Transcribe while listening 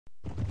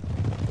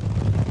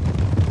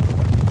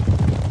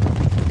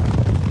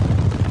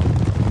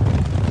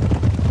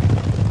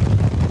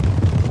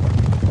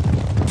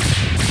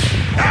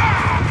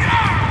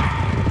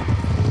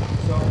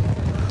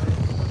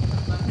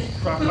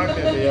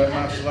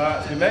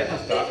Right, so we make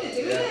us that.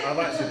 Yeah, I'd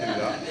like to do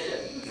that.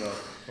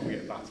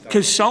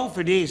 Because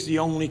Salford is the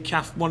only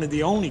one of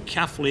the only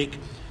Catholic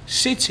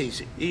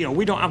cities. You know,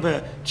 we don't have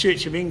a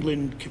Church of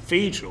England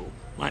cathedral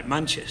like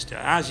Manchester.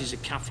 Ours is a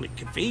Catholic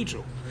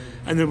cathedral,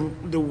 and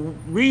the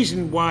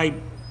reason why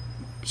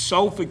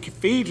Salford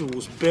Cathedral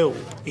was built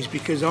is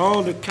because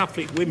all the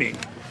Catholic women,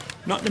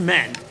 not the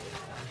men,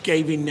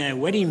 gave in their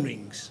wedding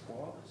rings.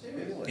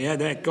 Yeah,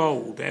 they're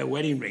gold, their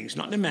wedding rings,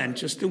 not the men,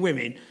 just the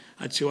women.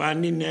 Had to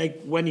hand in their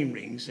wedding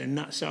rings, and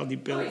that's how they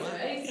built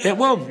it. Yeah,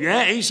 well,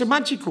 yeah, it's a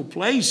magical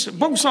place.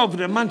 Both Salford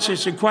and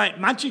Manchester are quite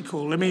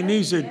magical. I mean,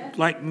 these are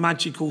like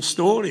magical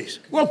stories.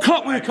 Well,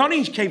 Clockwork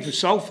Orange came from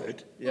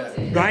Salford,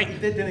 right? He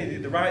did, didn't he?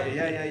 The writer,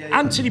 yeah.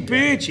 Anthony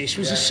Burgess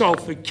was a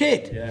Salford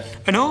kid.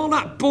 And all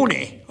that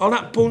Bunny, all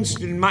that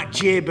Bunston, Matt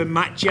Jib and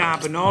Matt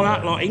Jab and all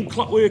that lot in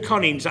Clockwork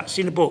Orange, that's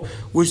in the book,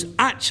 was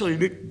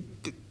actually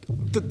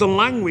the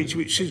language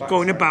which was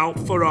going about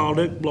for all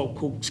the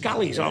local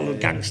scallies, all the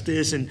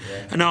gangsters and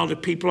all the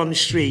people on the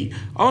street.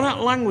 All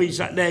that language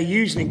that they're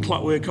using in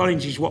Clockwork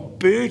Orange is what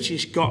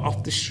Burgess got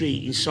off the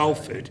street in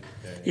Salford.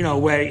 You know,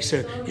 where it's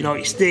a, you know,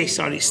 it's this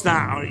or it's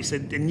that or it's a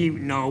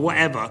Newton or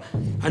whatever.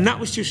 And that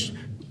was just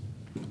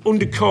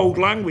undercode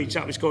language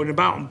that was going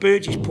about, and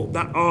Burgess put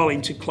that all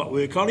into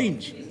Clockwork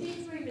Orange.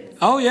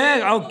 Oh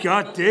yeah, oh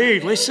God,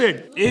 dude,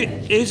 listen.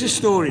 Here's a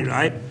story,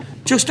 right?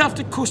 Just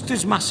after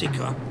Custer's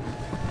massacre,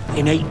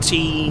 in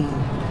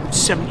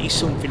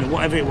 1870-something, or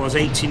whatever it was,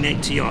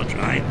 1880-odd,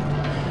 right?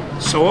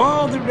 So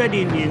all the Red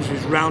Indians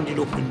was rounded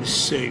up in the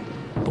Sioux.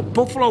 But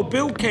Buffalo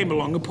Bill came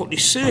along and put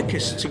this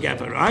circus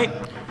together, right?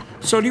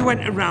 So he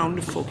went around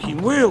the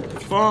fucking world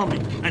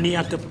performing. And he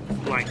had the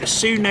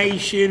Sioux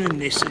Nation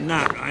and this and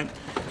that, right?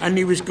 And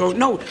he was going,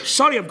 no,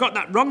 sorry, I've got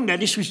that wrong there.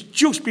 This was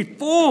just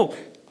before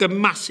the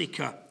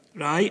massacre,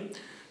 right?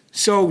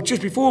 So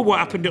just before what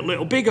happened at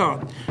Little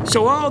Bighorn.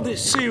 So all the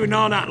Sioux and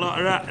all that lot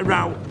are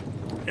around,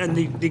 and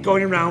they're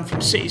going around from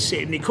city to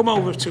city, and they come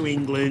over to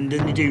England,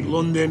 and they do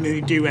London, and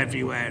they do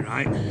everywhere,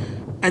 right?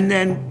 And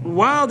then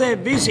while they're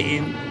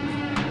visiting,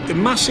 the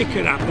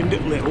massacre happened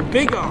at Little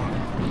Bighorn.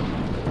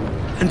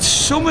 And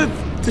some of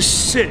the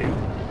Sioux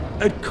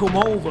had come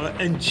over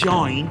and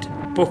joined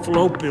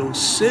Buffalo Bill's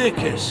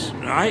circus,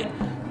 right?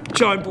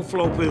 Joined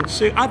Buffalo Bill's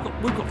circus.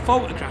 We've got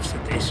photographs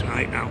of this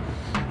right now.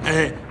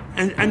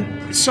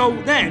 And so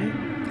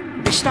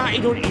then they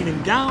started hunting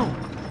them down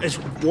as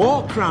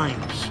war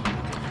crimes.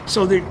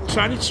 So they're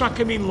trying to track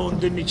them in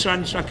London, they're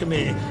trying to track them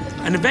here.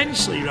 And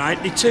eventually, right,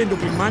 they turned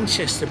up in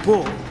Manchester,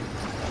 but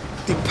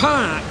they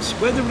parked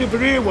where the River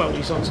Irwell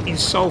is in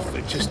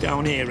Salford, just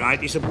down here, right?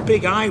 It's a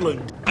big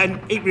island. And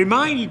it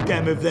reminded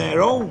them of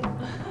their own.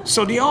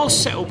 So they all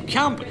set up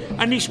camp.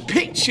 And there's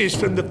pictures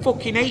from the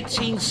fucking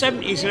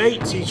 1870s or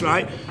 80s,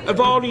 right, of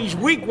all these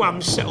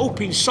wigwams set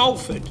up in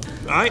Salford,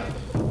 right?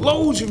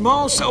 Loads of them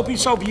all set up in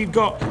Salford. You've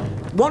got,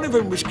 one of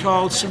them was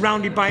called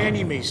Surrounded by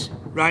Enemies.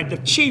 Right, the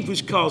chief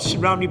was called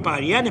Surrounded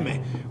by the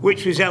Enemy,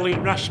 which was Elliot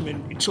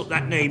Rashman. He took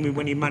that name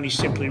when he managed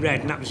Simply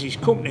Red, and that was his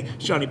company,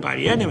 Surrounded by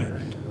the Enemy.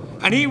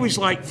 And he was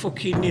like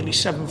fucking nearly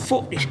 7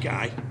 foot, this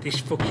guy, this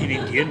fucking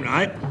Indian,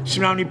 right?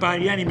 Surrounded by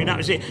the enemy, and that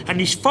was it. And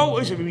these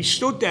photos of him, he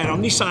stood there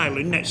on this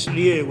island next to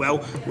the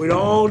Irwell with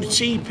all the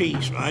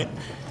teepees, right?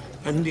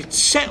 And it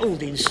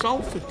settled in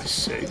Salford, the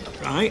Sioux,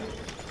 right?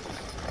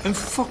 And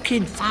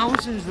fucking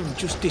thousands of them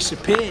just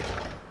disappeared.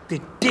 They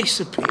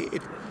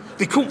disappeared.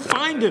 They couldn't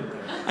find them.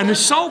 And the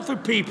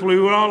Salford people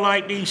who were all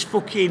like these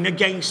fucking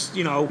against,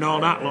 you know, and all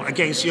that lot,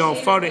 against the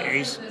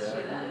authorities.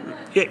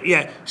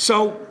 Yeah.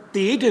 So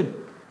they hid them.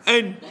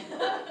 And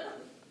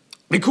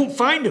they couldn't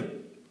find them.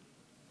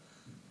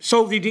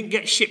 So they didn't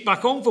get shipped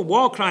back home for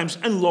war crimes,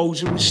 and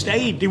loads of them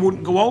stayed. They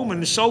wouldn't go home,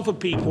 and the Salford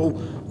people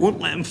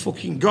wouldn't let them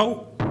fucking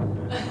go.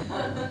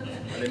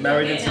 And they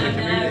married into the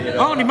community. You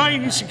know? Oh, they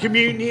married into the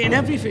community and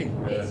everything.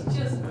 It's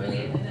just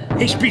brilliant, isn't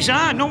it? It's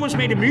bizarre. No one's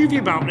made a movie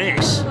about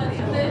this.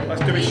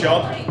 Let's do it,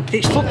 Shaun.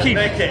 It's fucking...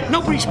 Make it.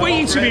 No, but it's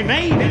waiting to be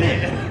made, isn't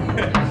it?